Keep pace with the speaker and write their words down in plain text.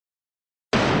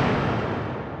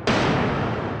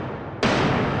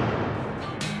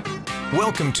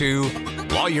Welcome to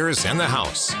Lawyers in the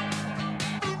House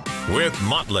with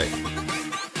Montlick.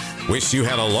 Wish you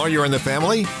had a lawyer in the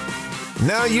family?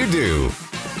 Now you do.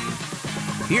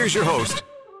 Here's your host,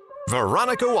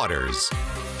 Veronica Waters.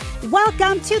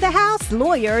 Welcome to the house,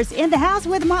 Lawyers in the House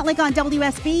with Montlick on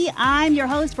WSB. I'm your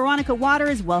host, Veronica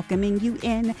Waters, welcoming you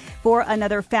in for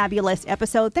another fabulous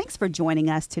episode. Thanks for joining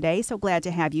us today. So glad to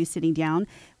have you sitting down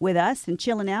with us and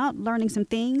chilling out, learning some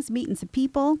things, meeting some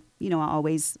people. You know, I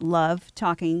always love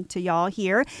talking to y'all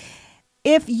here.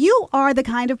 If you are the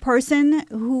kind of person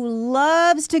who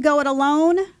loves to go it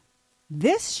alone,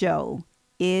 this show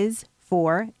is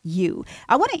for you.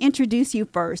 I want to introduce you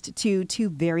first to two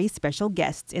very special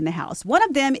guests in the house. One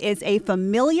of them is a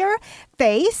familiar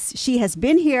face. She has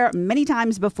been here many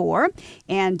times before,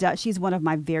 and she's one of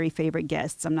my very favorite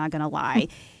guests, I'm not going to lie.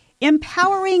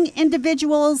 Empowering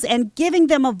individuals and giving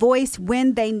them a voice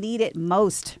when they need it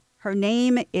most. Her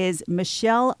name is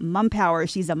Michelle Mumpower.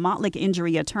 She's a Montlick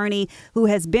Injury Attorney who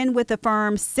has been with the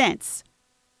firm since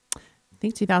I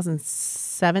think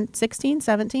 2016,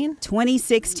 17?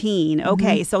 2016.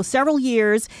 Okay, so several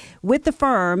years with the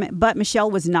firm, but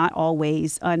Michelle was not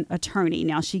always an attorney.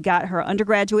 Now, she got her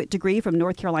undergraduate degree from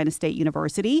North Carolina State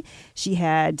University. She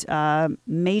had a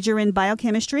major in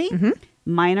biochemistry,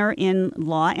 minor in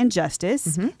law and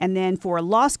justice. And then for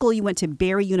law school, you went to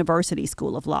Barry University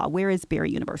School of Law. Where is Barry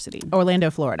University?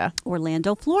 Orlando, Florida.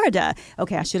 Orlando, Florida.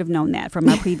 Okay, I should have known that from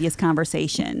our previous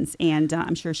conversations. And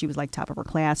I'm sure she was like top of her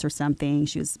class or something.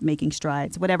 She was making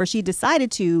strides, whatever. She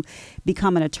decided to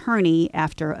become an attorney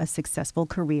after a successful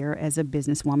career as a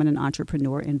businesswoman and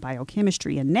entrepreneur in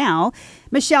biochemistry. And now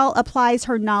Michelle applies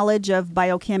her knowledge of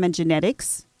biochem and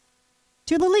genetics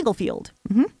to the legal field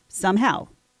somehow.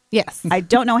 Yes. I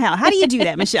don't know how. How do you do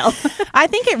that, Michelle? I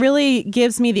think it really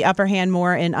gives me the upper hand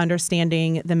more in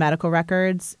understanding the medical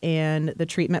records and the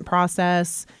treatment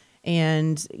process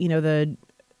and, the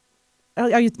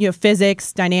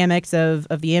physics, dynamics of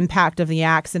the impact of the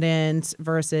accident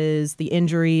versus the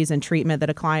injuries and treatment that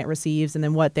a client receives and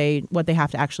then what they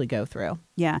have to actually go through.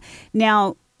 Yeah.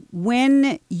 Now,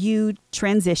 when you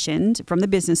transitioned from the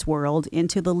business world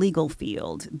into the legal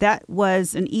field, that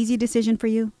was an easy decision for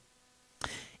you?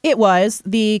 It was.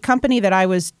 The company that I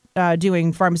was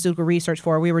doing pharmaceutical research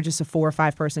for, we were just a 4 or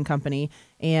 5 person company.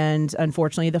 And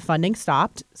unfortunately, the funding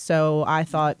stopped. So I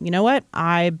thought, you know what?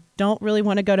 I don't really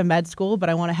want to go to med school, but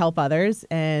I want to help others.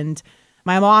 And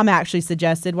my mom actually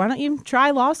suggested, why don't you try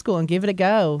law school and give it a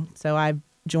go? So I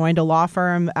joined a law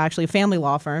firm, actually a family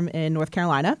law firm in North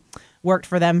Carolina. Worked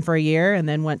for them for a year and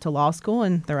then went to law school,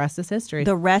 and the rest is history.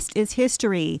 The rest is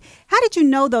history. How did you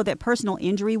know, though, that personal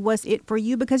injury was it for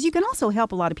you? Because you can also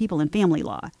help a lot of people in family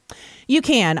law. You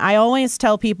can. I always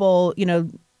tell people,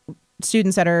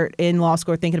 students that are in law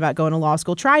school or thinking about going to law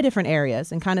school, try different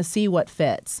areas and kind of see what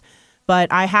fits. But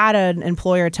I had an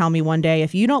employer tell me one day,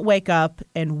 if you don't wake up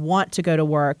and want to go to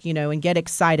work, and get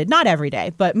excited, not every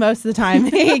day, but most of the time,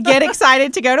 get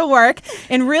excited to go to work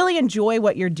and really enjoy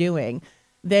what you're doing,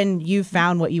 then you've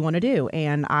found what you want to do.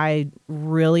 And I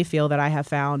really feel that I have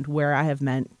found where I have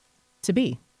meant to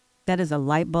be. That is a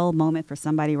light bulb moment for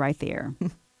somebody right there.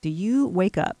 Do you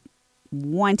wake up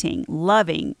wanting,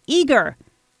 loving, eager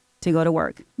to go to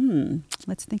work?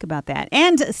 Let's think about that.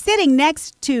 And sitting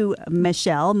next to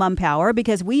Michelle Mumpower,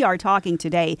 because we are talking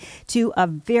today to a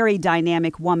very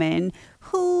dynamic woman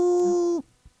who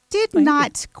did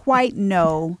not quite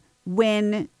know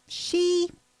when she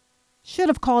should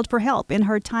have called for help in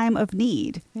her time of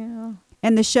need. Yeah.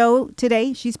 And the show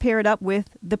today, she's paired up with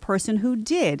the person who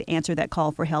did answer that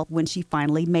call for help when she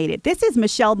finally made it. This is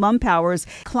Michelle Mumpower's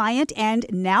client and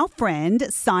now friend,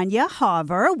 Sonya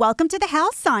Hover. Welcome to the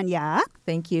house, Sonya.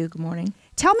 Thank you. Good morning.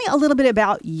 Tell me a little bit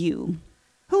about you.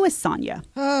 Who is Sonya?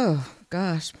 Oh,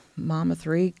 gosh. Mama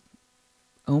 3,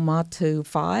 Oma 2,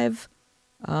 5.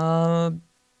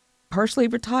 Partially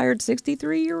retired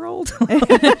 63-year-old.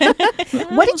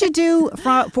 What did you do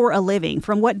for a living?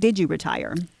 From what did you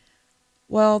retire?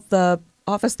 Well, the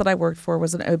office that I worked for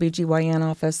was an OBGYN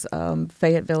office,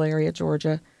 Fayetteville area,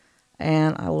 Georgia,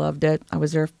 and I loved it. I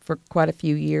was there for quite a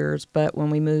few years, but when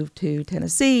we moved to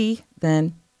Tennessee,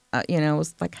 then, it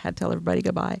was like I had to tell everybody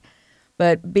goodbye.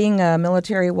 But being a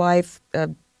military wife,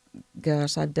 I've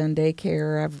done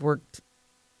daycare. I've worked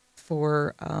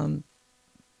for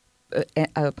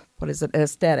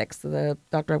aesthetics. The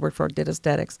doctor I worked for did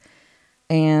aesthetics.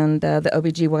 And the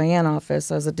OBGYN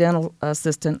office, I was a dental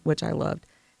assistant, which I loved.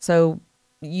 So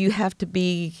you have to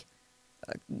be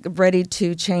ready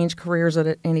to change careers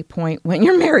at any point when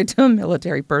you're married to a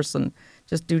military person,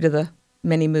 just due to the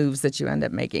many moves that you end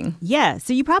up making. Yeah.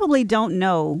 So you probably don't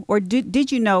know, or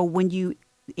did you know when you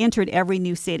entered every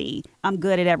new city, I'm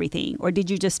good at everything? Or did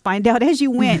you just find out as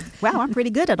you went, wow, I'm pretty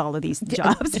good at all of these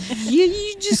jobs?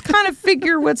 You just kind of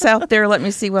figure what's out there. Let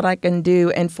me see what I can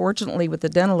do. And fortunately, with the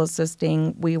dental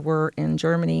assisting, we were in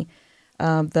Germany.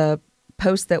 The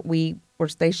post that we were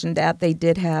stationed at, they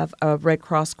did have a Red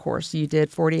Cross course. You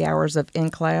did 40 hours of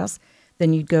in-class.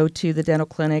 Then you'd go to the dental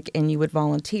clinic and you would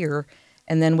volunteer.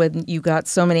 And then when you got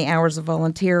so many hours of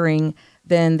volunteering,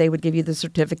 then they would give you the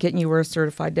certificate and you were a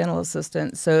certified dental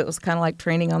assistant. So it was kind of like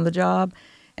training on the job,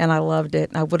 and I loved it.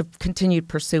 I would have continued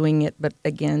pursuing it, but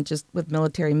again, just with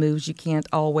military moves, you can't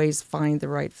always find the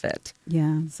right fit.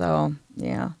 Yeah. So,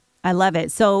 yeah. I love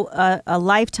it. So a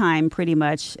lifetime pretty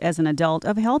much as an adult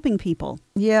of helping people.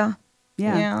 Yeah.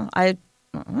 Yeah. I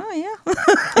never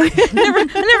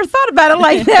thought about it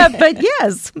like that, but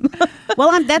yes.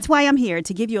 Well, that's why I'm here,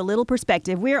 to give you a little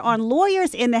perspective. We're on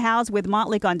Lawyers in the House with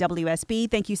Montlick on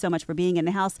WSB. Thank you so much for being in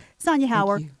the house, Sonya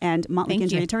Hauer and Montlick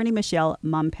Injury Attorney Michelle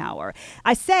Mumpower.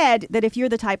 I said that if you're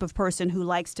the type of person who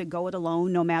likes to go it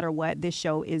alone no matter what, this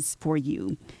show is for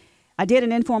you. I did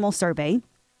an informal survey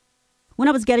when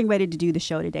I was getting ready to do the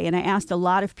show today, and I asked a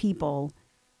lot of people,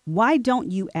 why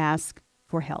don't you ask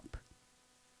for help?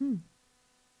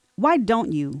 Why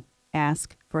don't you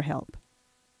ask for help?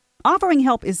 Offering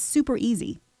help is super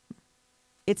easy.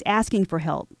 It's asking for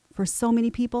help. For so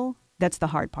many people, that's the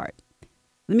hard part.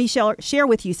 Let me share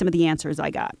with you some of the answers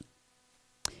I got.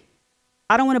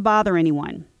 I don't want to bother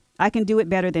anyone. I can do it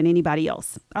better than anybody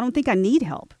else. I don't think I need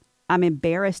help. I'm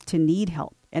embarrassed to need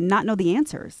help and not know the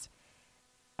answers.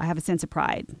 I have a sense of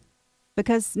pride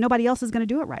because nobody else is going to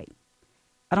do it right.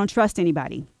 I don't trust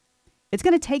anybody. It's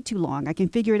going to take too long. I can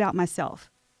figure it out myself.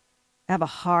 I have a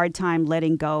hard time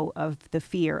letting go of the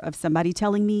fear of somebody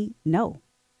telling me no.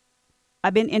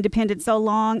 I've been independent so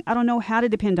long, I don't know how to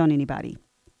depend on anybody.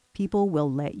 People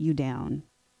will let you down.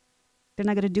 They're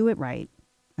not going to do it right.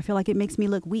 I feel like it makes me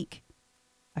look weak.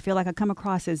 I feel like I come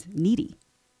across as needy.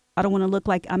 I don't want to look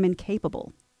like I'm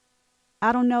incapable.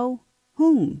 I don't know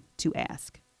whom to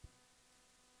ask.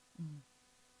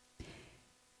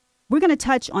 We're going to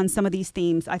touch on some of these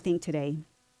themes, I think, today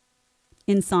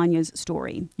in Sonya's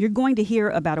story. You're going to hear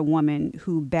about a woman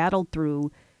who battled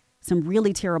through some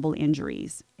really terrible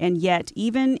injuries. And yet,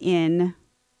 even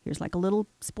here's like a little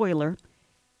spoiler,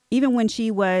 even when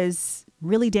she was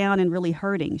really down and really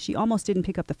hurting, she almost didn't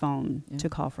pick up the phone to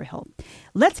call for help.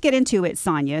 Let's get into it,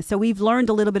 Sonya. So we've learned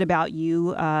a little bit about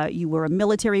you. You were a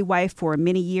military wife for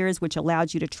many years, which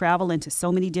allowed you to travel into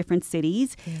so many different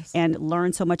cities and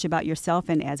learn so much about yourself.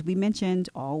 And as we mentioned,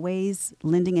 always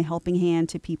lending a helping hand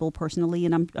to people personally,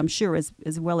 and I'm sure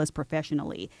as well as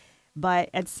professionally.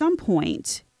 But at some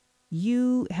point,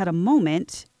 you had a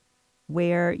moment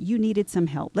where you needed some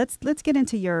help. Let's get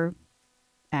into your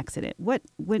accident. What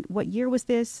year was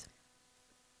this?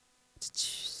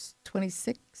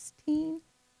 2016?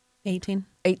 18.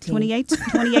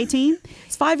 2018?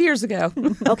 It's 5 years ago.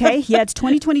 Okay. Yeah, it's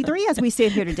 2023 as we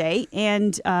sit here today.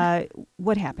 And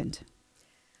what happened?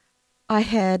 I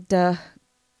had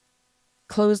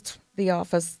closed the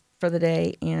office for the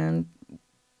day, and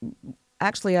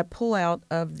actually I pull out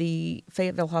of the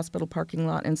Fayetteville Hospital parking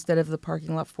lot instead of the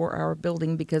parking lot for our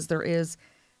building because there is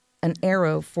an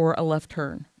arrow for a left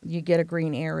turn. You get a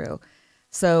green arrow.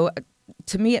 So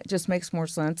to me, it just makes more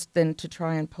sense than to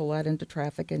try and pull out into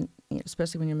traffic, and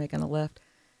especially when you're making a left.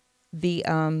 The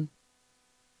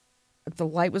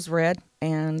light was red,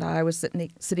 and I was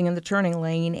sitting in the turning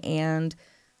lane, and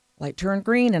light turned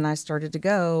green, and I started to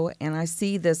go, and I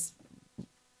see this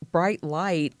bright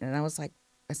light, and I was like,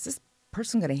 is this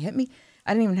person going to hit me?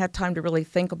 I didn't even have time to really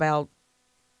think about,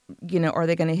 are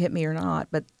they going to hit me or not?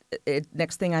 But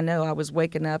next thing I know, I was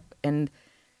waking up and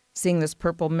seeing this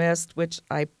purple mist, which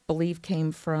I believe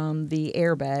came from the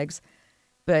airbags.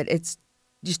 But it's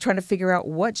just trying to figure out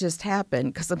what just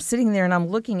happened, because I'm sitting there and I'm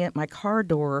looking at my car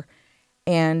door,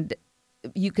 and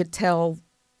you could tell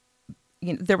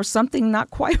there was something not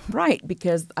quite right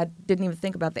because I didn't even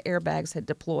think about the airbags had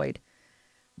deployed.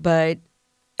 But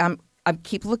I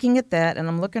keep looking at that, and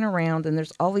I'm looking around, and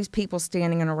there's all these people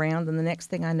standing around, and the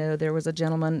next thing I know, there was a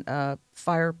gentleman,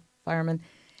 fireman,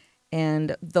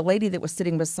 and the lady that was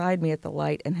sitting beside me at the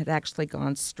light and had actually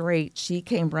gone straight, she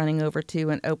came running over to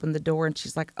and opened the door, and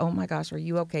she's like, oh my gosh, are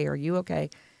you okay? Are you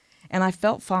okay? And I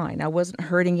felt fine. I wasn't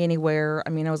hurting anywhere. I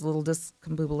mean, I was a little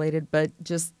discombobulated, but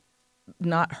just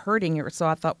not hurting her. So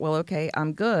I thought, well, okay,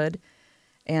 I'm good.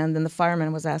 And then the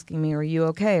fireman was asking me, are you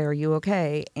okay? Are you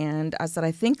okay? And I said,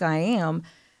 I think I am.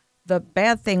 The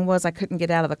bad thing was I couldn't get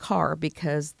out of the car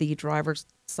because the driver's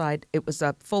side, it was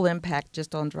a full impact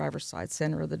just on driver's side,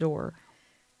 center of the door.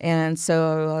 And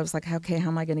so I was like, okay, how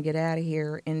am I going to get out of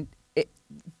here? And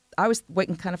I was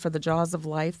waiting kind of for the jaws of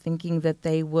life, thinking that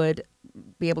they would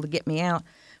be able to get me out.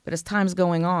 But as time's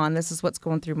going on, this is what's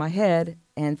going through my head.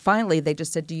 And finally, they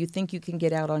just said, "Do you think you can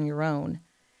get out on your own?"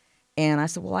 And I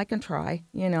said, "Well, I can try."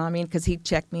 Because he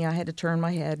checked me. I had to turn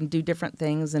my head and do different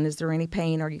things. And is there any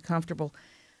pain? Are you comfortable?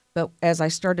 But as I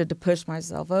started to push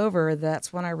myself over,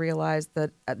 that's when I realized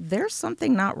that there's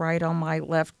something not right on my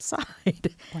left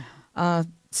side. Wow.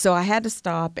 So I had to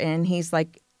stop. And he's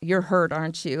like, "You're hurt,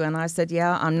 aren't you?" And I said,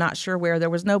 "Yeah, I'm not sure where." There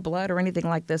was no blood or anything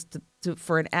like this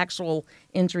for an actual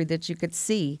injury that you could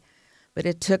see. But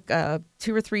it took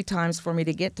 2 or 3 times for me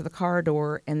to get to the car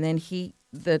door. And then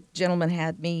the gentleman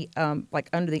had me like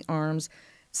under the arms.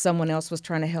 Someone else was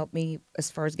trying to help me as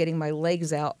far as getting my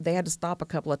legs out. They had to stop a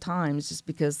couple of times just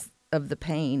because of the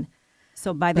pain.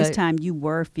 So by this time, you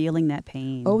were feeling that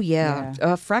pain. Oh,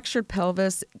 yeah. Fractured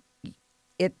pelvis,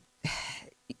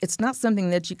 it's not something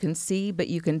that you can see, but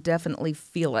you can definitely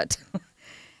feel it.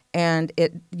 And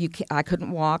I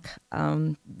couldn't walk.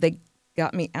 They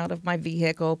got me out of my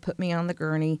vehicle, put me on the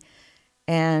gurney,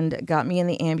 and got me in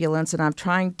the ambulance. And I'm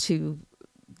trying to,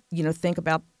 think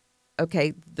about,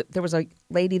 okay, there was a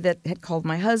lady that had called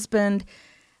my husband,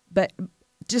 but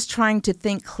just trying to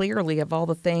think clearly of all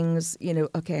the things,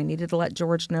 okay, I needed to let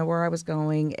George know where I was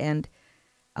going. And,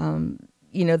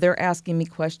 they're asking me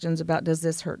questions about, does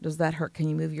this hurt? Does that hurt? Can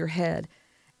you move your head?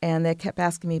 And they kept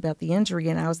asking me about the injury.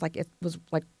 And I was like, it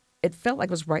felt like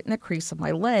it was right in the crease of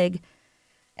my leg.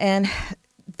 And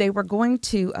they were going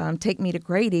to take me to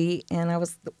Grady. And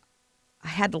I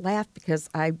had to laugh because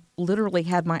I literally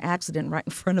had my accident right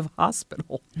in front of a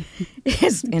hospital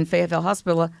in Fayetteville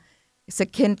Hospital. I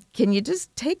said, can you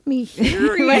just take me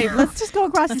here? Right, let's just go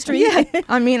across the street. Yeah.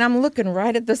 I'm looking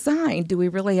right at the sign. Do we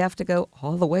really have to go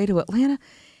all the way to Atlanta?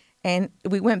 And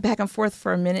we went back and forth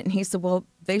for a minute, and he said, well,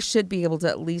 they should be able to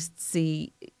at least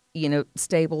see,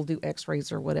 stable, do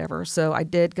x-rays or whatever. So I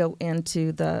did go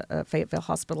into the Fayetteville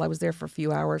Hospital. I was there for a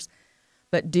few hours.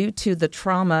 But due to the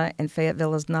trauma, and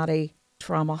Fayetteville is not a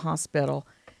trauma hospital,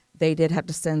 they did have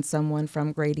to send someone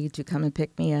from Grady to come and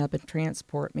pick me up and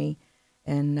transport me.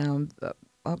 And,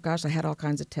 I had all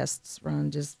kinds of tests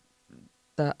run, just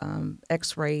the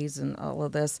x-rays and all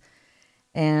of this.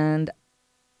 And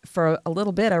for a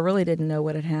little bit, I really didn't know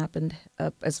what had happened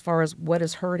as far as what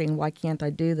is hurting, why can't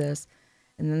I do this?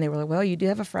 And then they were like, well, you do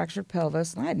have a fractured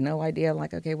pelvis. And I had no idea. I'm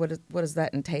like, okay, what does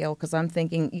that entail? Because I'm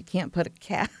thinking you can't put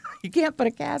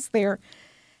a cast there.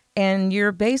 And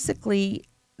you're basically,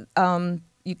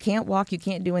 you can't walk, you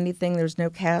can't do anything. There's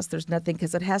no cast, there's nothing,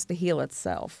 because it has to heal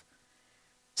itself.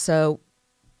 So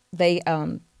they,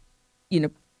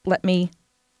 let me,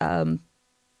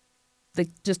 they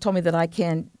just told me that I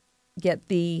can get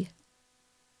a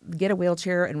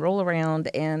wheelchair and roll around,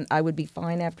 and I would be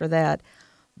fine after that.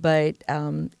 But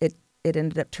it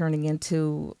ended up turning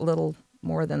into a little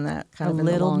more than that, in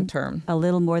the long term. A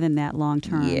little more than that long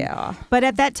term. Yeah. But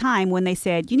at that time, when they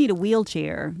said, you need a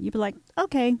wheelchair, you'd be like,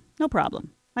 okay, no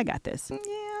problem. I got this.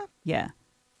 Yeah. Yeah.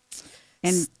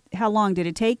 And how long did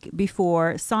it take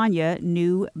before Sonya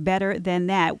knew better than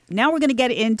that? Now we're going to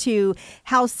get into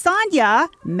how Sonya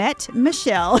met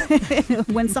Michelle.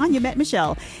 When Sonya met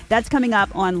Michelle. That's coming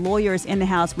up on Lawyers in the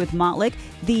House with Montlick.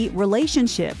 The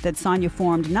relationship that Sonya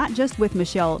formed, not just with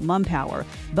Michelle Mumpower,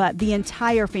 but the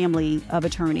entire family of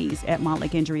attorneys at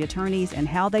Montlick Injury Attorneys, and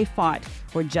how they fought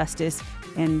for justice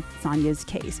in Sonya's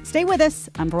case. Stay with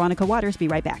us. I'm Veronica Waters. Be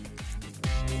right back.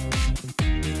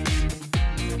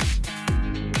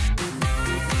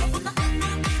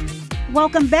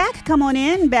 Welcome back. Come on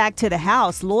in. Back to the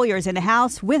house. Lawyers in the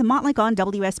House with Montlick on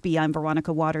WSB. I'm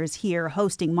Veronica Waters here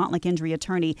hosting Montlick Injury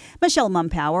Attorney Michelle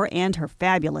Mumpower and her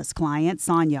fabulous client,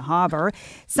 Sonya Haber.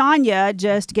 Sonya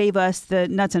just gave us the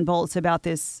nuts and bolts about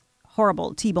this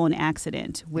horrible T-bone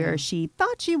accident where she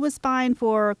thought she was fine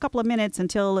for a couple of minutes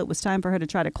until it was time for her to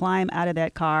try to climb out of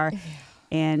that car.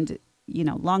 And,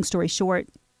 long story short,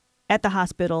 at the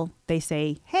hospital, they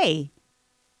say, hey,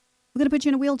 we're going to put you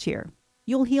in a wheelchair.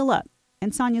 You'll heal up.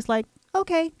 And Sonya's like,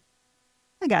 okay,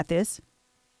 I got this.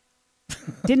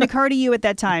 Didn't occur to you at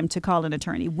that time to call an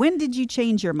attorney. When did you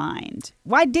change your mind?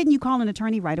 Why didn't you call an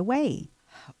attorney right away?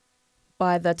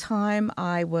 By the time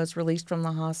I was released from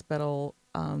the hospital,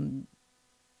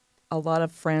 a lot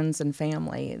of friends and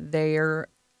family, they're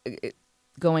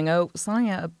going, oh,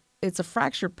 Sonya, it's a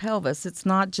fractured pelvis. It's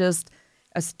not just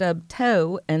a stubbed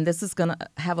toe, and this is going to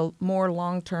have a more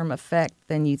long-term effect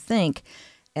than you think.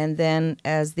 And then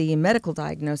as the medical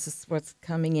diagnosis was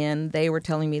coming in, they were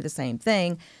telling me the same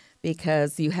thing,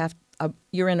 because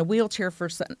you're in a wheelchair for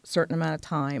a certain amount of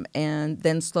time, and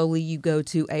then slowly you go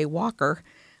to a walker,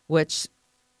 which,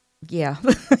 yeah,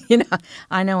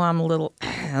 I know I'm a little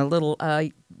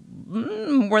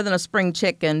more than a spring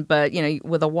chicken, but,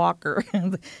 with a walker.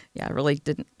 Yeah, I really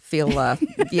didn't feel,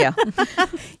 yeah.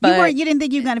 But, you didn't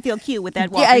think you were going to feel cute with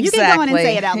that walker. Yeah, exactly. You can go on and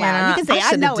say it out loud. You can say,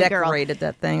 I know it, girl. I decorated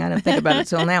that thing. I didn't think about it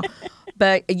till now.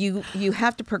 But you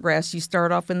have to progress. You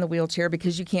start off in the wheelchair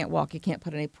because you can't walk. You can't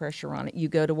put any pressure on it. You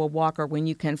go to a walker when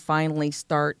you can finally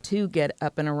start to get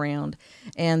up and around.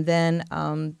 And then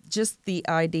just the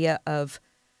idea of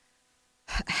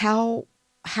how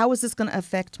is this going to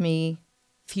affect me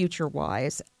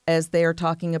future-wise, as they're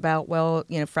talking about, well,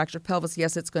 fractured pelvis,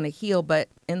 yes, it's going to heal, but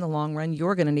in the long run,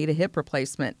 you're going to need a hip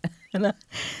replacement. And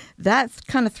that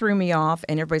kind of threw me off,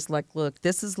 and everybody's like, look,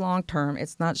 this is long-term.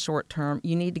 It's not short-term.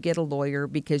 You need to get a lawyer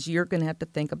because you're going to have to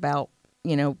think about,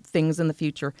 things in the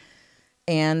future.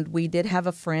 And we did have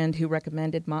a friend who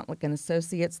recommended Montlick and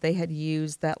Associates. They had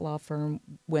used that law firm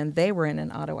when they were in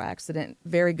an auto accident.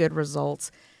 Very good results.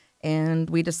 And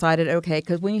we decided, okay,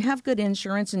 because when you have good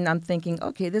insurance, and I'm thinking,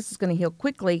 okay, this is going to heal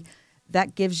quickly,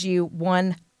 that gives you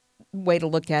one way to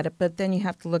look at it. But then you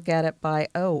have to look at it by,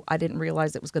 I didn't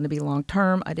realize it was going to be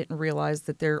long-term. I didn't realize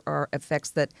that there are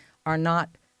effects that are not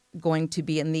going to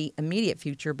be in the immediate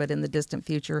future, but in the distant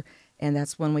future. And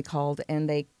that's when we called, and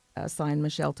they assigned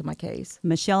Michelle to my case.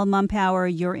 Michelle Mumpower,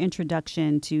 your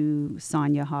introduction to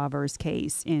Sonya Haver's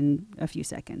case in a few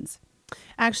seconds.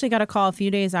 I actually got a call a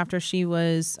few days after she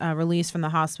was released from the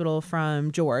hospital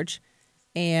from George.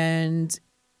 And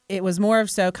it was more of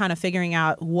so kind of figuring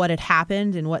out what had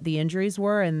happened and what the injuries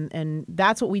were. And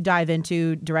that's what we dive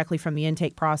into directly from the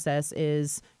intake process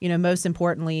is, most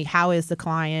importantly, how is the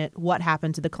client? What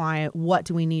happened to the client? What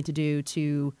do we need to do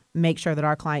to make sure that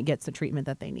our client gets the treatment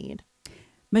that they need?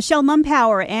 Michelle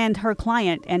Mumpower and her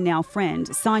client and now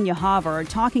friend, Sonya Haver,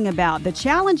 talking about the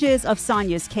challenges of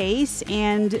Sonya's case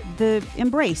and the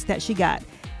embrace that she got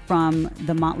from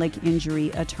the Montlick Injury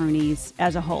Attorneys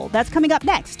as a whole. That's coming up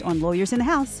next on Lawyers in the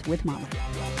House with Montlick.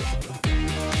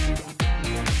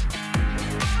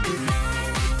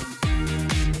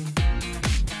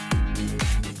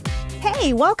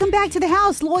 Hey, welcome back to the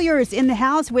house, Lawyers in the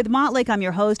House with Montlick. I'm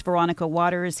your host, Veronica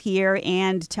Waters, here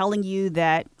and telling you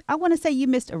that I want to say you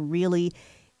missed a really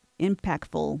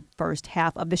impactful first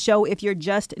half of the show if you're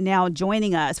just now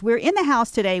joining us. We're in the house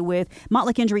today with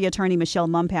Montlick Injury Attorney Michelle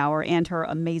Mumpower and her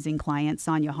amazing client,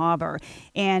 Sonya Haver.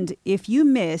 And if you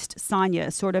missed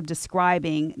Sonya sort of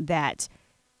describing that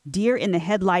deer in the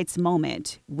headlights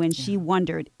moment when she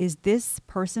wondered, is this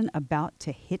person about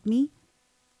to hit me?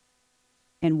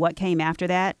 And what came after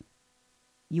that,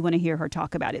 you want to hear her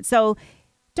talk about it. So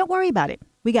don't worry about it.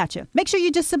 We got you. Make sure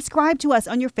you just subscribe to us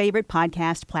on your favorite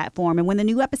podcast platform. And when the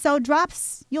new episode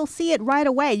drops, you'll see it right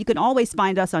away. You can always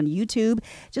find us on YouTube.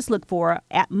 Just look for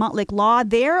 @Montlick Law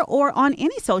there or on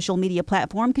any social media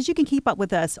platform because you can keep up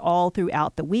with us all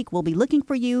throughout the week. We'll be looking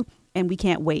for you, and we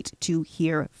can't wait to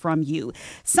hear from you.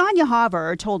 Sonya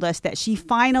Haver told us that she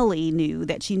finally knew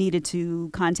that she needed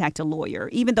to contact a lawyer,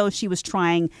 even though she was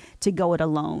trying to go it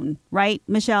alone. Right,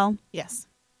 Michelle? Yes.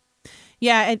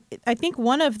 Yeah, I think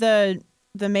one of the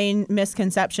main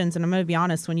misconceptions, and I'm going to be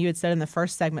honest, when you had said in the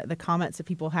first segment, the comments that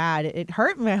people had, it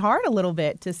hurt my heart a little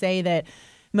bit to say that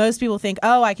most people think,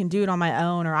 I can do it on my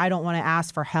own, or I don't want to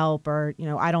ask for help, or,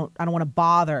 I don't want to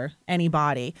bother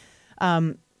anybody.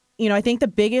 I think the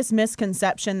biggest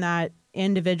misconception that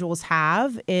individuals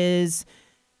have is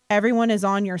everyone is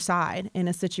on your side in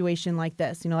a situation like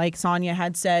this. Like Sonya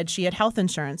had said, she had health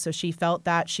insurance, so she felt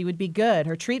that she would be good.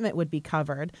 Her treatment would be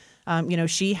covered.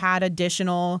 She had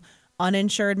additional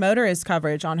uninsured motorist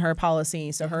coverage on her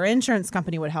policy, so her insurance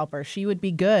company would help her. She would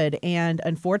be good. And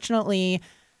unfortunately,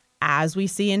 as we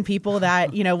see in people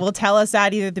that, will tell us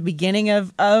that either at the beginning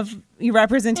of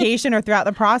representation or throughout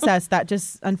the process, that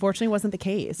just unfortunately wasn't the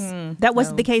case. That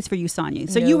wasn't the case for you, Sonya.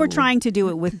 So you were trying to do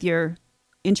it with your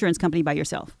insurance company by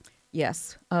yourself.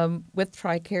 Yes. With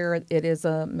TRICARE, it is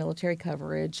a military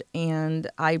coverage, and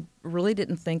I really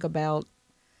didn't think about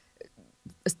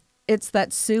it's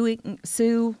that sue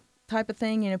type of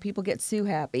thing. People get sue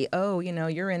happy.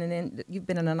 You've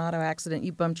been in an auto accident,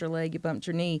 you bumped your leg, you bumped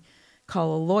your knee,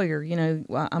 call a lawyer,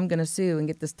 I'm going to sue and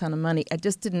get this ton of money. I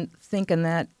just didn't think in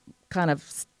that kind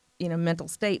of, mental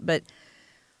state. But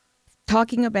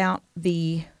talking about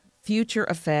the future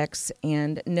effects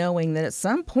and knowing that at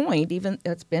some point, even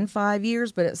it's been 5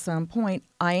 years, but at some point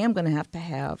I am going to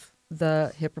have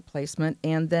the hip replacement.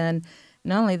 And then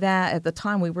not only that, at the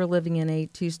time we were living in a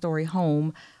 2-story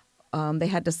home. They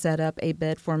had to set up a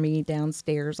bed for me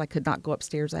downstairs. I could not go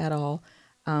upstairs at all.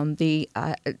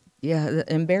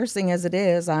 Embarrassing as it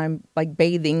is, I'm like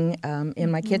bathing in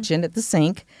my kitchen at the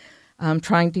sink,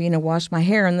 trying to wash my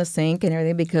hair in the sink and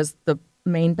everything because the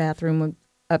main bathroom was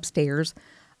upstairs.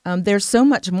 There's so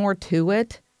much more to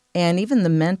it And even the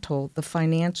mental, the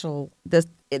financial,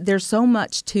 there's so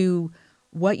much to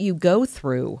what you go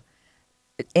through.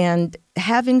 And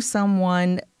having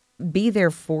someone be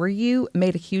there for you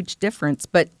made a huge difference.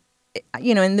 But,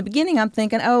 in the beginning, I'm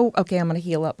thinking, oh, okay, I'm going to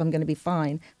heal up. I'm going to be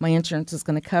fine. My insurance is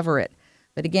going to cover it.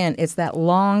 But again, it's that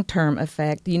long-term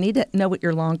effect. You need to know what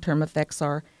your long-term effects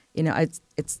are.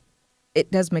 It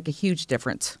does make a huge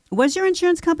difference. Was your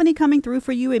insurance company coming through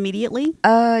for you immediately?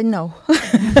 No.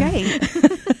 Okay.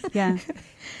 Yeah.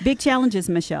 Big challenges,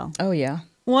 Michelle. Oh, yeah.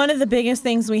 One of the biggest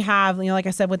things we have, like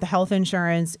I said, with the health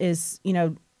insurance is,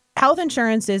 health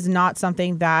insurance is not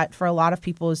something that for a lot of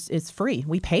people is free.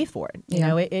 We pay for it.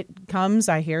 It comes,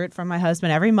 I hear it from my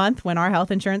husband every month when our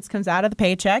health insurance comes out of the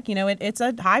paycheck. It's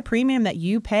a high premium that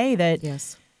you pay that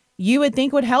yes. you would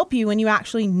think would help you when you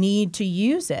actually need to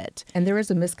use it. And there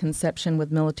is a misconception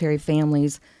with military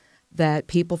families that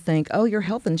people think, oh, your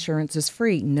health insurance is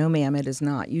free. No, ma'am, it is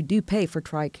not. You do pay for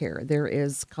TRICARE. There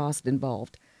is cost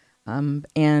involved.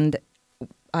 And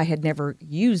I had never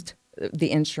used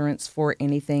the insurance for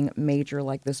anything major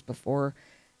like this before.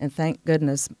 And thank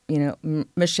goodness,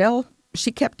 Michelle,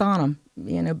 she kept on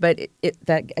them, but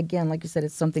that, again, like you said,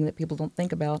 it's something that people don't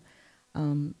think about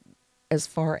as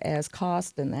far as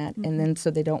cost and that. Mm-hmm. And then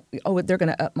so they don't, they're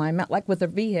going to up my amount. Like with a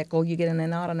vehicle, you get in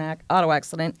an auto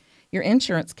accident, your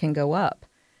insurance can go up.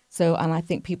 So, and I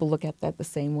think people look at that the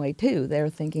same way too. They're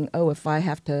thinking, if I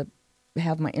have to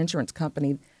have my insurance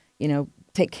company,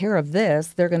 take care of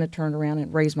this, they're going to turn around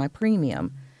and raise my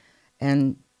premium.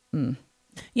 And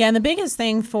yeah, and the biggest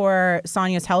thing for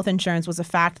Sonya's health insurance was the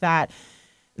fact that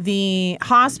the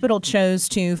hospital chose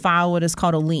to file what is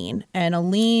called a lien. And a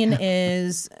lien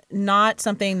is not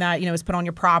something that, is put on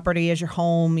your property as your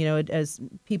home, as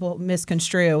people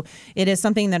misconstrue. It is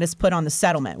something that is put on the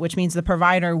settlement, which means the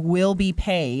provider will be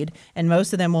paid, and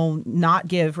most of them will not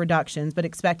give reductions, but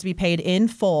expect to be paid in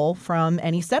full from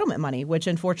any settlement money, which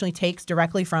unfortunately takes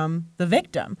directly from the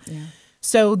victim. Yeah.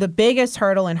 So the biggest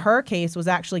hurdle in her case was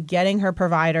actually getting her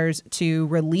providers to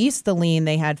release the lien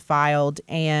they had filed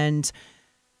and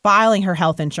filing her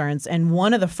health insurance. And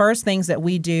one of the first things that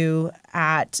we do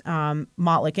at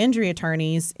Montlick Injury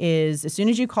Attorneys is as soon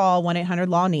as you call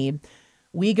 1-800-LAW-NEED,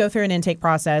 we go through an intake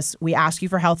process. We ask you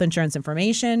for health insurance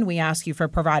information. We ask you for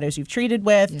providers you've treated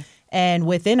with. Yeah. And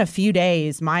within a few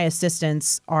days, my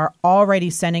assistants are already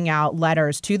sending out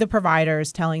letters to the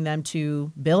providers telling them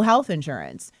to bill health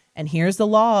insurance. And here's the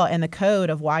law and the code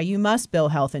of why you must bill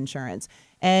health insurance.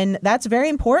 And that's very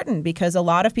important because a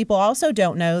lot of people also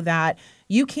don't know that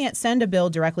you can't send a bill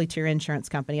directly to your insurance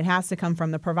company. It has to come from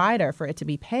the provider for it to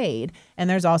be paid. And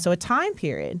there's also a time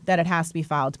period that it has to be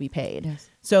filed to be paid. Yes.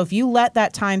 So if you let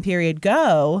that time period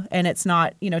go and it's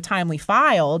not, timely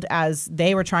filed, as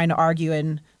they were trying to argue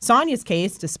in Sonya's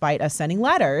case, despite us sending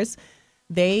letters,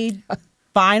 they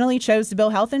finally chose to bill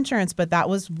health insurance. But that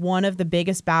was one of the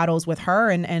biggest battles with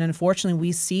her. And unfortunately,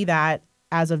 we see that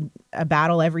as a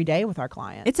battle every day with our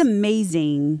clients. It's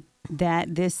amazing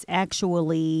that this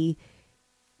actually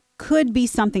could be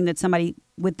something that somebody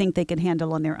would think they could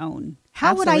handle on their own. How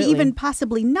Absolutely. would I even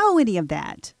possibly know any of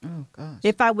that? Oh, gosh.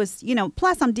 If I was,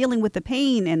 plus I'm dealing with the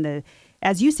pain and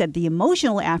as you said, the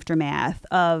emotional aftermath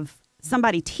of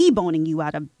somebody T-boning you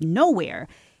out of nowhere.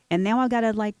 And now I got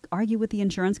to argue with the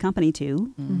insurance company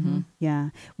too. Mm-hmm.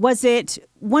 Yeah. Was it,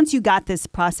 once you got this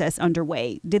process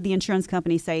underway, did the insurance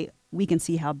company say, we can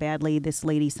see how badly this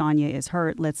lady Sonya is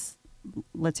hurt. Let's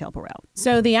help her out?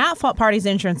 So the at-fault parties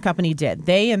insurance company did.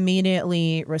 They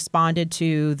immediately responded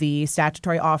to the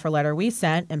statutory offer letter we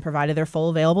sent and provided their full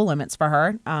available limits for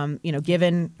her.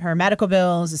 Given her medical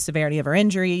bills, the severity of her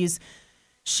injuries,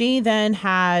 she then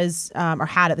has, or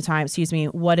had at the time,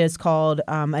 what is called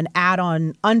an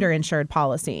add-on underinsured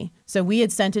policy. So we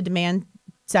had sent a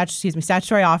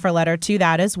statutory offer letter to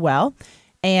that as well.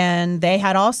 And they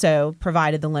had also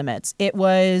provided the limits. It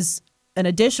was an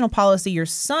additional policy your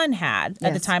son had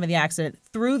at the time of the accident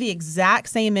through the exact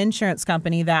same insurance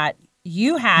company that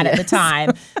you had at the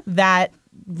time that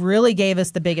really gave us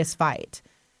the biggest fight.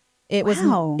 It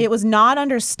was not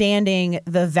understanding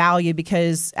the value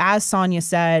because, as Sonya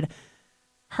said,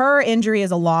 her injury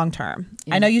is a long term.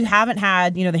 Yeah. I know you haven't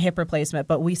had, the hip replacement,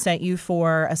 but we sent you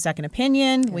for a second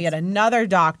opinion. Yes. We had another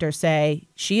doctor say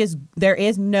there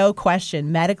is no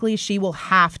question medically she will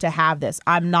have to have this.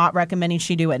 I'm not recommending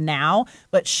she do it now,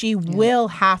 but she will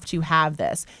have to have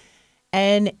this.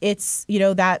 And it's,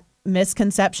 that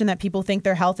misconception that people think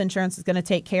their health insurance is going to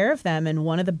take care of them. And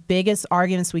one of the biggest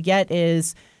arguments we get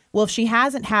is, well, if she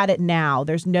hasn't had it now,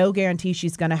 there's no guarantee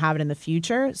she's going to have it in the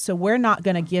future. So we're not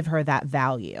going to give her that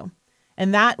value.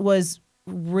 And that was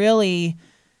really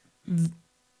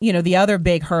the other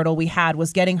big hurdle we had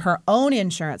was getting her own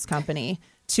insurance company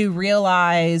to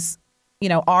realize,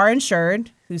 our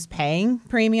insured who's paying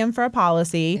premium for a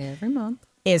policy every month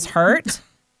is hurt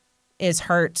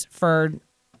for,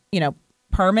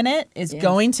 permanent, is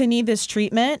going to need this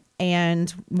treatment,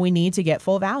 and we need to get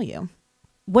full value.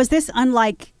 Was this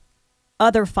unlike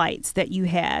other fights that you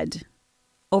had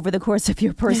over the course of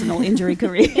your personal injury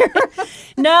career?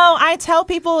 No, I tell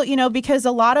people, because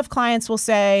a lot of clients will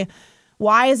say,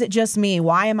 why is it just me?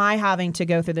 Why am I having to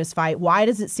go through this fight? Why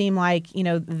does it seem like,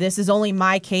 this is only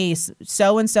my case?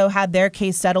 So-and-so had their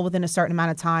case settled within a certain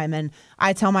amount of time. And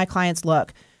I tell my clients,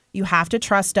 look, you have to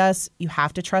trust us. You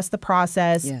have to trust the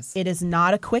process. Yes. It is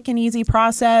not a quick and easy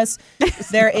process.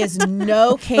 There is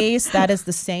no case that is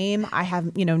the same. I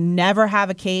have, never have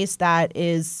a case that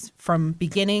is from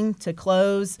beginning to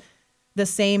close the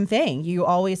same thing. You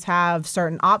always have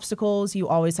certain obstacles. You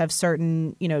always have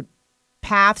certain,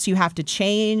 paths you have to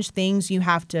change, things you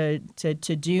have to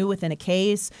do within a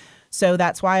case. So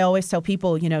that's why I always tell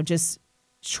people, just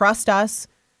trust us.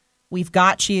 We've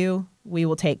got you. We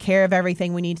will take care of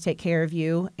everything we need to take care of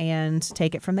you, and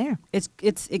take it from there.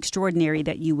 It's extraordinary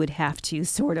that you would have to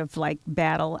sort of like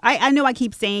battle. I know I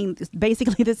keep saying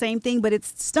basically the same thing, but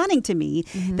it's stunning to me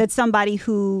that somebody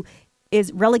who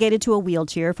is relegated to a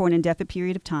wheelchair for an indefinite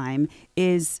period of time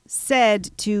is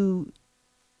said to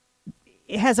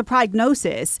has a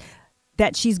prognosis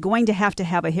that she's going to have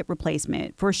a hip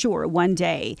replacement for sure one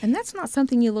day. And that's not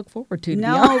something you look forward to.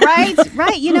 No, right.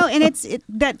 And it's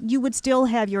that you would still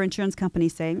have your insurance company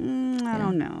say, I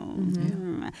don't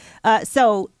know.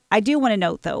 So I do want to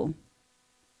note, though,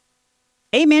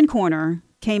 Amen Corner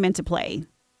came into play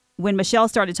when Michelle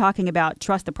started talking about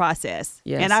trust the process.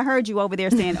 Yes. And I heard you over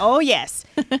there saying, oh, yes.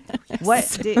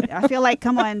 I feel like,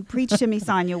 come on, preach to me,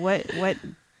 Sonya. What?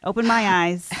 Open my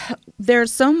eyes.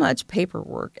 There's so much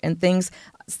paperwork and things,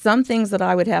 some things that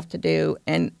I would have to do.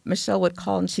 And Michelle would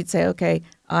call and she'd say, okay,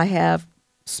 I have,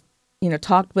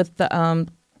 talked with the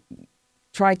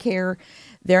TRICARE.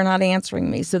 They're not answering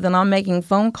me. So then I'm making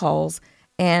phone calls,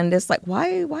 and it's like,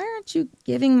 why aren't you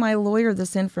giving my lawyer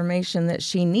this information that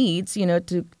she needs,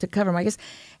 to cover my case?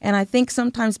 And I think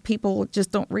sometimes people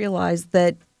just don't realize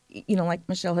that, like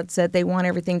Michelle had said, they want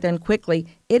everything done quickly.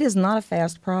 It is not a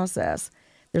fast process.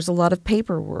 There's a lot of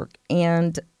paperwork,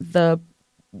 and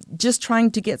just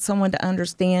trying to get someone to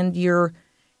understand your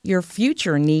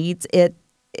future needs, it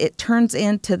turns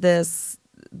into this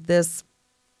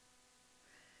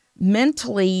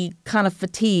mentally kind of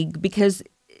fatigue, because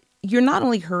you're not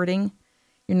only hurting,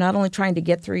 you're not only trying to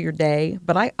get through your day,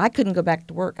 but I couldn't go back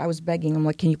to work. I was begging. I'm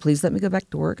like, can you please let me go back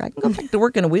to work? I can go back to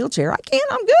work in a wheelchair. I can.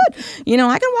 I'm good.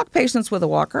 I can walk patients with a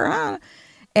walker.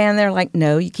 And they're like,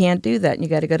 no, you can't do that. And you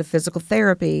got to go to physical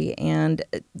therapy. And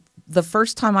the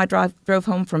first time I drove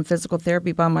home from physical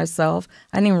therapy by myself,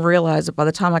 I didn't even realize it. By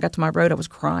the time I got to my road, I was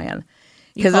crying.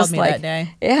 You called me that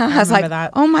day. Yeah, I was like,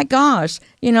 that. Oh my gosh.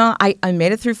 I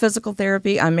made it through physical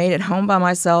therapy. I made it home by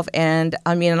myself. And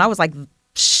I was like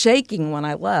shaking when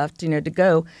I left, to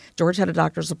go. George had a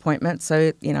doctor's appointment.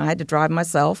 So, I had to drive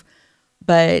myself.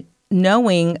 But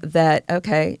knowing that,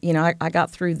 okay, I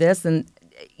got through this, and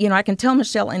I can tell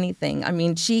Michelle anything.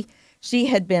 She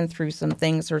had been through some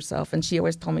things herself, and she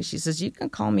always told me, she says, you can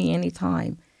call me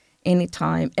anytime.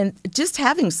 And just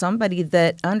having somebody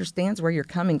that understands where you're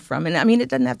coming from. And it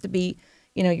doesn't have to be,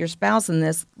 your spouse in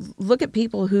this. Look at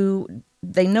people who,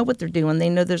 they know what they're doing. They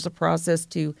know there's a process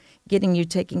to getting you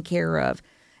taken care of.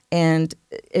 And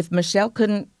if Michelle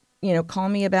couldn't, call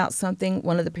me about something,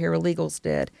 one of the paralegals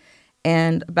did.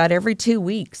 And about every 2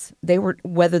 weeks,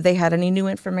 whether they had any new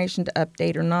information to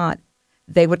update or not,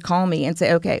 they would call me and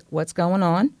say, okay, what's going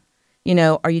on?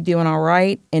 Are you doing all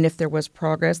right? And if there was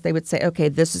progress, they would say, okay,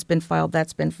 this has been filed,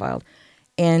 that's been filed.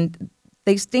 And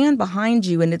they stand behind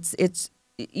you, and it's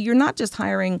you're not just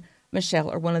hiring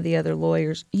Michelle or one of the other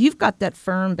lawyers. You've got that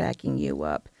firm backing you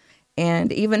up.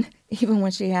 And even when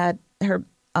she had her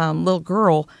little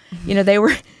girl, they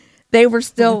were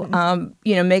still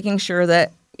making sure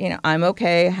that, I'm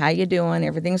okay. How you doing?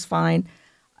 Everything's fine.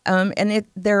 And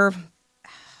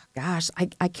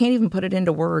I can't even put it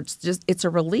into words. Just, it's a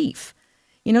relief.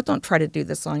 Don't try to do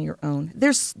this on your own.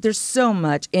 There's so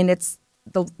much, and it's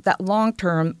that long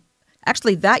term.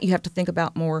 Actually, that you have to think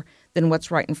about more than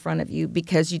what's right in front of you,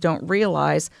 because you don't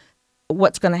realize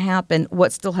what's going to happen,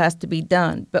 what still has to be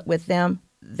done. But with them,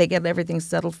 they get everything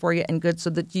settled for you and good,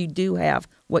 so that you do have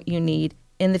what you need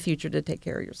in the future to take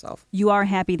care of yourself. You are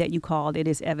happy that you called. It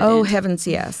is evident. Oh, heavens,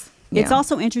 yes. It's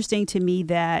also interesting to me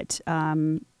that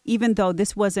even though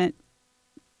this wasn't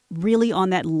really on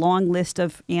that long list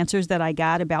of answers that I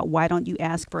got about why don't you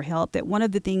ask for help, that one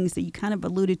of the things that you kind of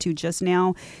alluded to just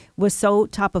now was so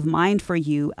top of mind for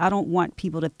you. I don't want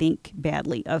people to think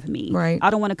badly of me. Right. I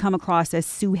don't want to come across as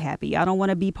Sue happy. I don't want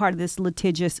to be part of this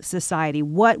litigious society.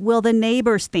 What will the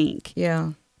neighbors think?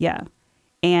 Yeah. Yeah.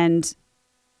 And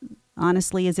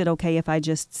honestly, is it okay if I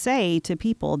just say to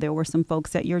people, there were some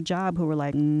folks at your job who were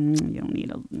like, you don't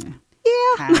need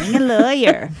hiring a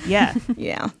lawyer. Yeah.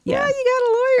 Yeah. Yeah, you got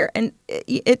a lawyer. And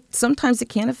it sometimes it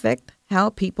can affect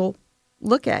how people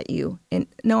look at you. And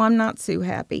no, I'm not Sue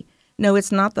happy. No,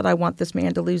 it's not that I want this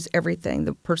man to lose everything,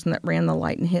 the person that ran the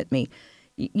light and hit me,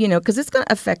 because it's going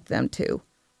to affect them too.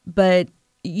 But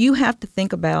you have to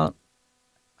think about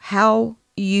how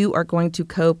you are going to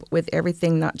cope with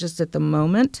everything, not just at the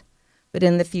moment, but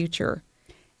in the future.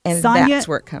 And Sonya, that's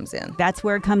where it comes in. That's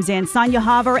where it comes in. Sonya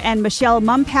Haver and Michelle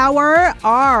Mumpower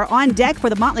are on deck for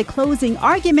the Montlick closing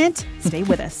argument. Stay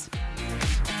with us.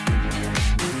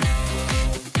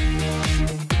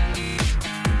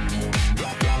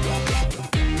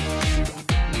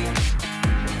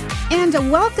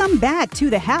 And welcome back to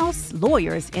the house,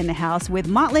 Lawyers in the House with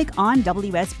Montlick on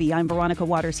WSB. I'm Veronica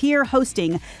Waters here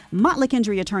hosting Montlick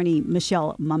Injury Attorney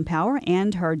Michelle Mumpower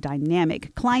and her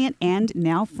dynamic client and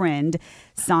now friend,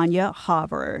 Sonya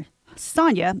Haver.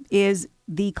 Sonya is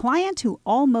the client who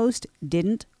almost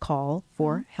didn't call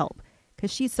for help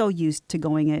because she's so used to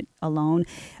going it alone.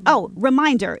 Oh,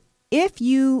 reminder, if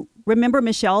you remember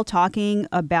Michelle talking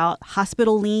about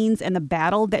hospital liens and the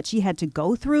battle that she had to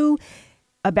go through,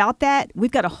 about that, we've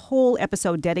got a whole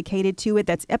episode dedicated to it.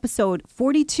 That's episode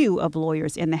 42 of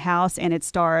Lawyers in the House, and it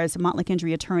stars Montlick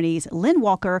Injury Attorneys Lynn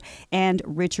Walker and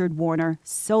Richard Warner.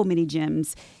 So many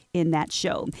gems in that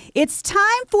show. It's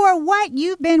time for what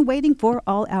you've been waiting for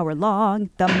all hour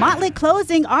long, the Montlick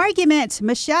closing argument.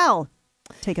 Michelle,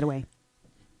 take it away.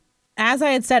 As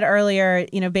I had said earlier,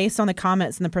 based on the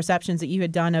comments and the perceptions that you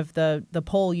had done of the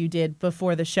poll you did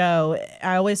before the show,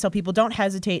 I always tell people don't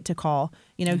hesitate to call.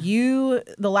 The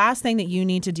last thing that you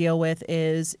need to deal with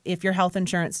is if your health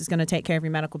insurance is going to take care of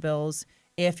your medical bills,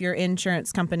 if your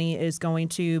insurance company is going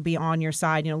to be on your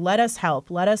side, let us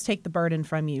help. Let us take the burden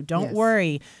from you. Don't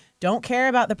worry. Don't care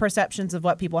about the perceptions of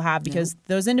what people have, because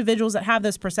those individuals that have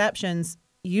those perceptions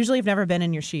usually have never been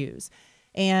in your shoes.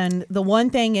 And the one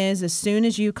thing is, as soon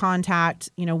as you contact,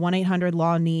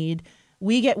 1-800-LAW-NEED,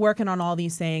 we get working on all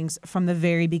these things from the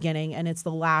very beginning, and it's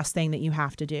the last thing that you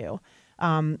have to do.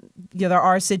 There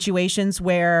are situations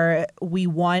where we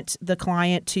want the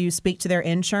client to speak to their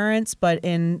insurance, but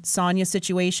in Sonya's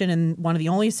situation, and one of the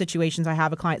only situations I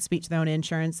have a client speak to their own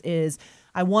insurance, is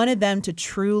I wanted them to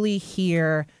truly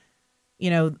hear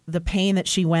the pain that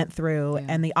she went through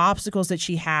and the obstacles that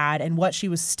she had and what she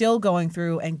was still going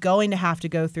through and going to have to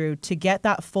go through to get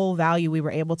that full value we were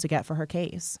able to get for her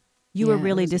case. You were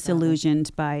really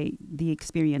disillusioned by the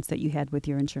experience that you had with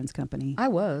your insurance company. I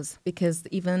was, because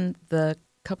even the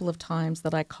couple of times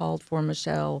that I called for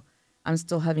Michelle, I'm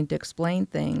still having to explain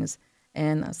things.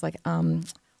 And I was like,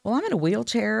 well, I'm in a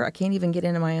wheelchair. I can't even get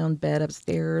into my own bed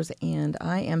upstairs, and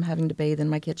I am having to bathe in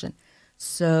my kitchen.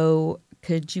 So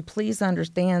could you please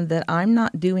understand that I'm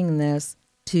not doing this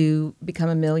to become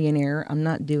a millionaire. I'm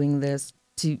not doing this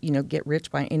to, get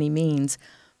rich by any means.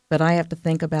 But I have to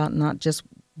think about not just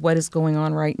what is going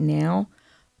on right now,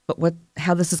 but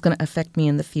how this is going to affect me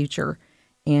in the future.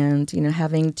 And,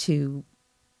 having to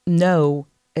know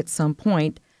at some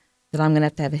point that I'm going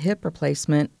to have a hip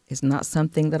replacement is not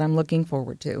something that I'm looking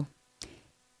forward to.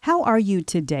 How are you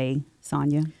today,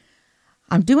 Sonya?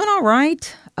 I'm doing all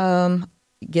right.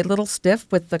 Get a little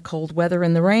stiff with the cold weather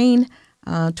and the rain,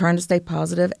 trying to stay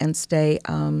positive and stay,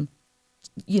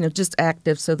 just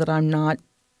active so that I'm not,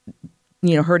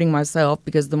 hurting myself,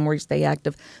 because the more you stay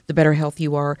active, the better health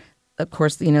you are. Of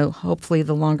course, hopefully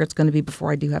the longer it's going to be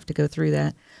before I do have to go through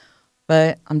that.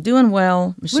 But I'm doing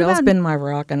well. Michelle's been my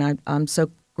rock, and I'm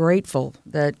so grateful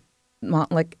that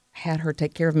Montlick had her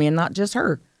take care of me, and not just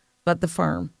her, but the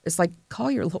firm. It's like, call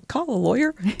a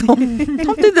lawyer. Don't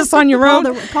do this on your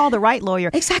own. Call the right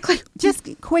lawyer. Exactly.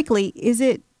 Just quickly,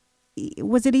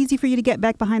 was it easy for you to get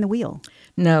back behind the wheel?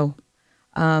 No.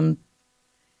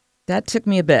 That took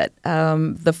me a bit.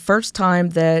 The first time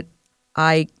that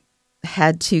I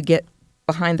had to get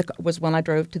behind was when I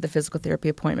drove to the physical therapy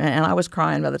appointment, and I was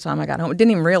crying by the time I got home. I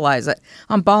didn't even realize it.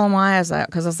 I'm bawling my eyes out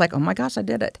because I was like, oh my gosh, I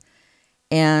did it.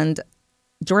 And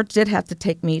George did have to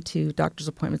take me to doctor's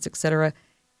appointments, etc.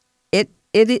 It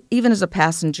even as a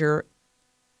passenger,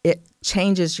 it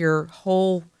changes your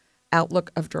whole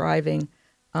outlook of driving.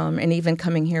 And even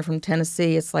coming here from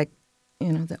Tennessee, it's like,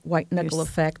 that white knuckle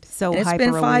effect. So and it's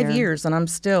been 5 hyper-aware. years, and I'm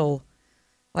still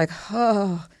like,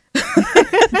 oh.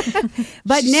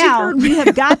 But now you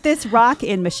have got this rock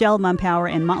in Michelle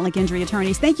Mumpower and Montlick Injury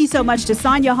Attorneys. Thank you so much to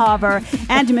Sonya Haver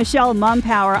and to Michelle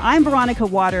Mumpower. I'm Veronica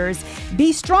Waters.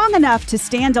 Be strong enough to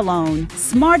stand alone,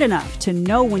 smart enough to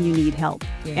know when you need help,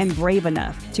 and brave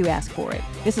enough to ask for it.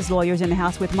 This is Lawyers in the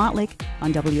House with Montlick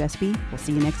on WSB. We'll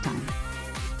see you next time.